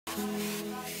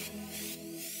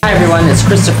Hi everyone, it's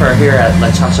Christopher here at La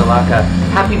Chachalaca.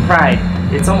 Happy Pride!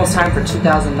 It's almost time for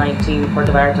 2019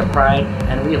 Puerto Vallarta Pride,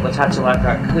 and we at La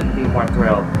Chachalaca couldn't be more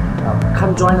thrilled.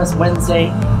 Come join us Wednesday,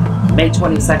 May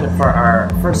 22nd for our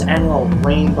first annual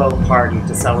rainbow party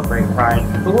to celebrate Pride.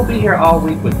 But we'll be here all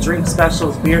week with drink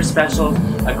specials, beer specials,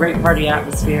 a great party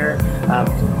atmosphere,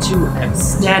 2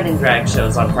 outstanding drag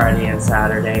shows on Friday and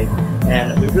Saturday.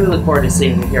 And we really look forward to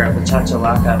seeing you here at La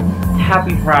Chachalaca.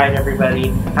 Happy Pride, everybody.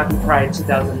 Happy Pride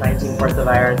 2019 Puerto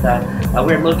Vallarta.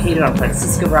 We're located on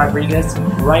Francisco Rodriguez,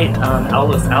 right on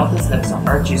Los Altos, next to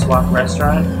Archie's Walk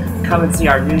Restaurant. Come and see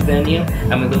our new venue,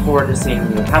 and we look forward to seeing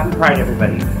you. Happy Pride,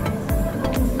 everybody.